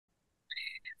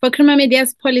For Krima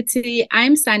Media's Polity,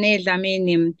 I'm Sane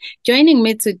Dlamini. Joining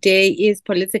me today is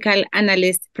political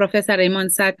analyst Professor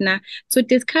Raymond Suttner to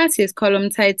discuss his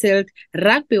column titled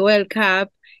Rugby World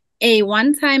Cup. A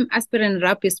one-time aspirant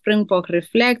rugby Springbok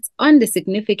reflects on the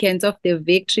significance of the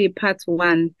victory, part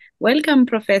one. Welcome,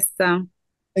 Professor.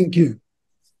 Thank you.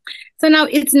 So now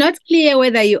it's not clear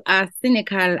whether you are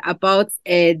cynical about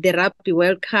the Rugby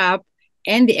World Cup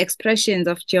and the expressions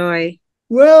of joy.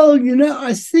 Well,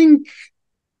 I think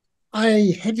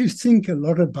I had to think a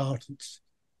lot about it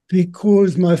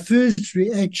because my first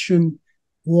reaction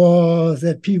was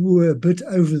that people were a bit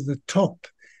over the top.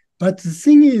 But the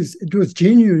thing is, it was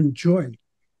genuine joy.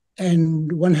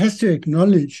 And one has to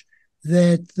acknowledge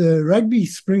that the Rugby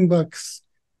Springboks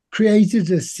created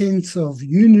a sense of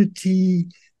unity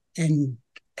and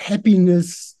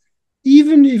happiness,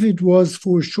 even if it was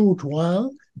for a short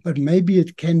while, but maybe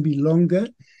it can be longer.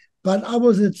 But I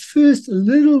was at first a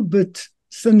little bit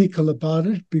cynical about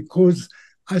it because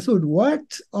I thought,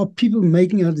 what are people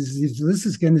making out as if this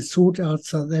is going to sort out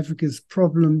South Africa's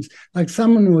problems? Like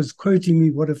someone was quoting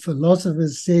me what a philosopher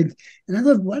said. And I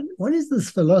thought, what is this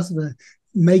philosopher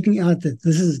making out that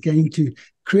this is going to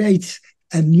create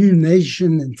a new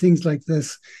nation and things like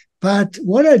this? But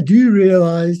what I do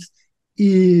realize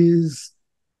is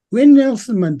when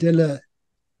Nelson Mandela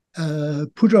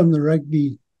put on the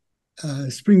rugby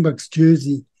Springboks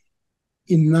jersey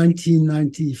in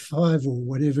 1995 or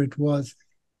whatever it was,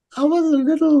 I was a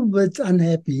little bit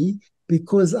unhappy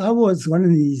because I was one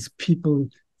of these people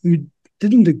who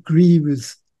didn't agree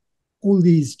with all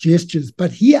these gestures,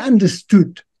 but he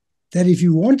understood that if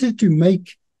you wanted to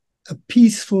make a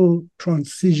peaceful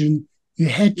transition, you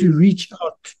had to reach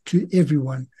out to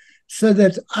everyone. So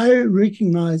that I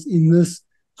recognize in this,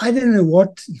 I don't know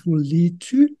what it will lead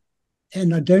to,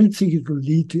 and I don't think it will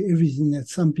lead to everything that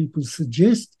some people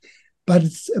suggest, but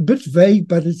it's a bit vague,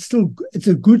 but it's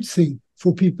a good thing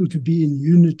for people to be in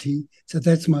unity. So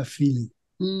that's my feeling.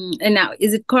 And now,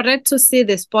 is it correct to see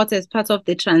the sport as part of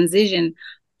the transition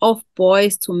of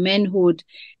boys to manhood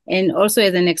and also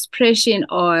as an expression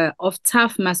of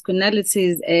tough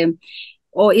masculinities?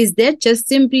 Or is that just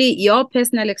simply your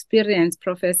personal experience,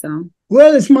 Professor?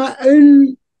 Well, it's my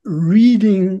own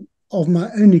reading of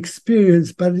my own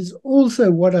experience, but it's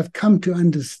also what I've come to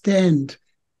understand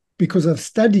because I've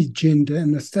studied gender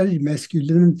and I've studied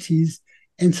masculinities.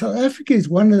 And South Africa is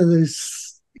one of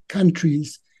those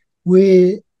countries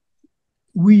where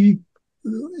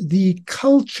the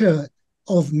culture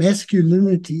of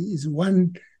masculinity is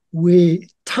one where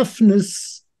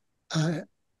toughness,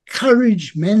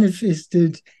 courage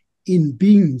manifested in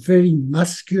being very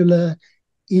muscular,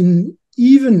 in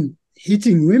even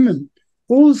hitting women,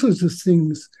 all sorts of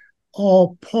things are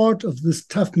part of this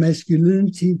tough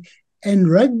masculinity.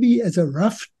 And rugby as a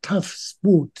rough, tough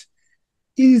sport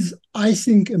is, I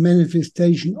think, a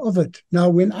manifestation of it. Now,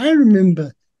 when I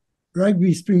remember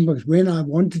rugby Springboks, when I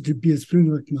wanted to be a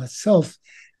Springbok myself,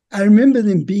 I remember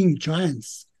them being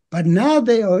giants, but now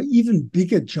they are even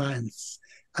bigger giants.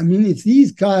 I mean, if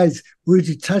these guys were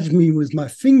to touch me with my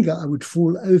finger, I would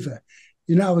fall over.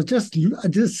 I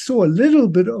just saw a little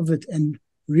bit of it, and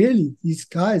really, these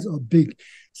guys are big.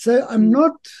 So I'm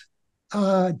not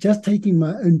just taking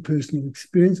my own personal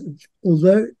experience,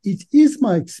 although it is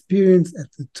my experience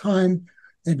at the time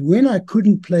that when I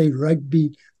couldn't play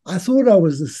rugby, I thought I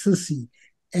was a sissy,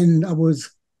 and I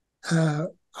was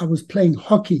playing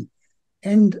hockey.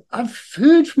 And I've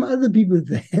heard from other people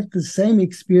that had the same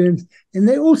experience, and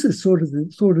they also thought of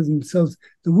themselves.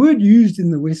 The word used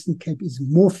in the Western Cape is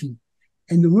morphe,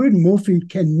 and the word morphe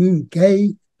can mean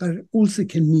gay, but it also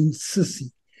can mean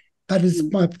sissy. But it's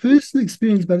my personal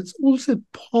experience, but it's also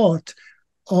part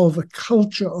of a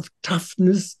culture of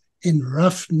toughness and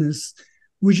roughness,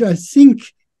 which I think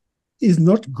is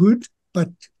not good, but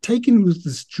taken with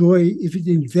this joy, if it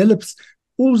envelops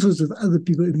all sorts of other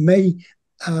people, it may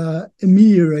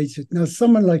ameliorate it. Now,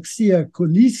 someone like Siya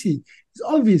Kolisi is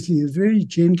obviously a very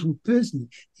gentle person.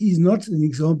 He's not an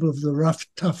example of the rough,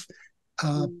 tough,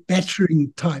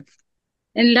 battering type.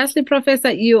 And lastly,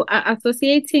 Professor, you are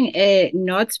associating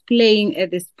not playing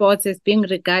the sports as being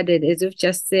regarded, as you've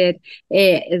just said,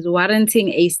 as warranting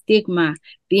a stigma,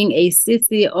 being a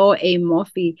sissy or a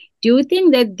morphe. Do you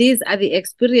think that these are the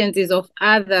experiences of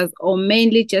others or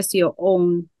mainly just your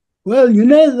own? Well,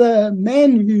 the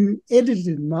man who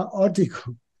edited my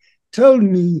article told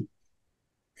me,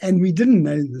 and we didn't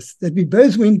know this, that we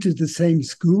both went to the same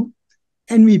school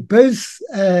and we both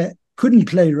couldn't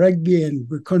play rugby and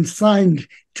were consigned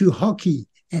to hockey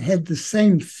and had the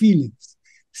same feelings.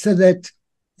 So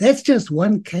that's just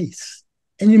one case.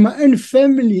 And in my own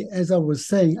family, as I was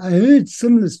saying, I heard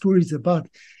similar stories about,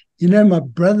 You know,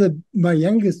 my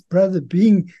youngest brother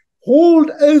being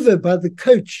hauled over by the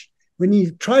coach when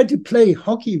he tried to play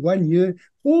hockey one year,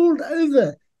 hauled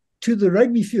over to the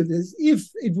rugby field as if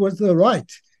it was the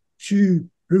right to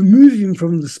remove him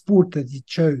from the sport that he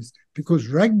chose, because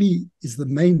rugby is the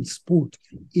main sport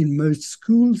in most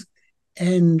schools.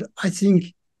 And I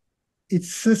think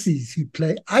it's sissies who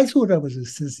play. I thought I was a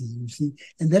sissy, you see,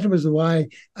 and that was why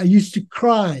I used to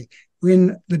cry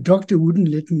when the doctor wouldn't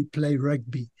let me play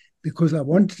rugby, because I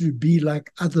wanted to be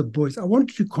like other boys. I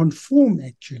wanted to conform,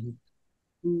 actually.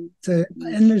 So,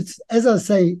 and it's, as I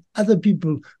say, other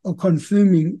people are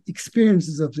confirming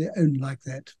experiences of their own like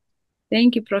that.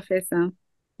 Thank you, Professor.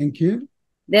 Thank you.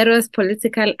 There was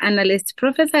political analyst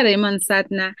Professor Raymond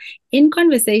Suttner in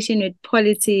conversation with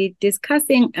Polity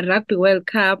discussing Rugby World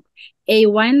Cup. A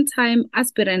one-time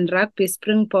aspirant rugby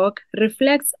Springbok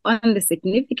reflects on the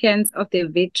significance of the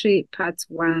victory, part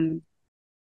 1.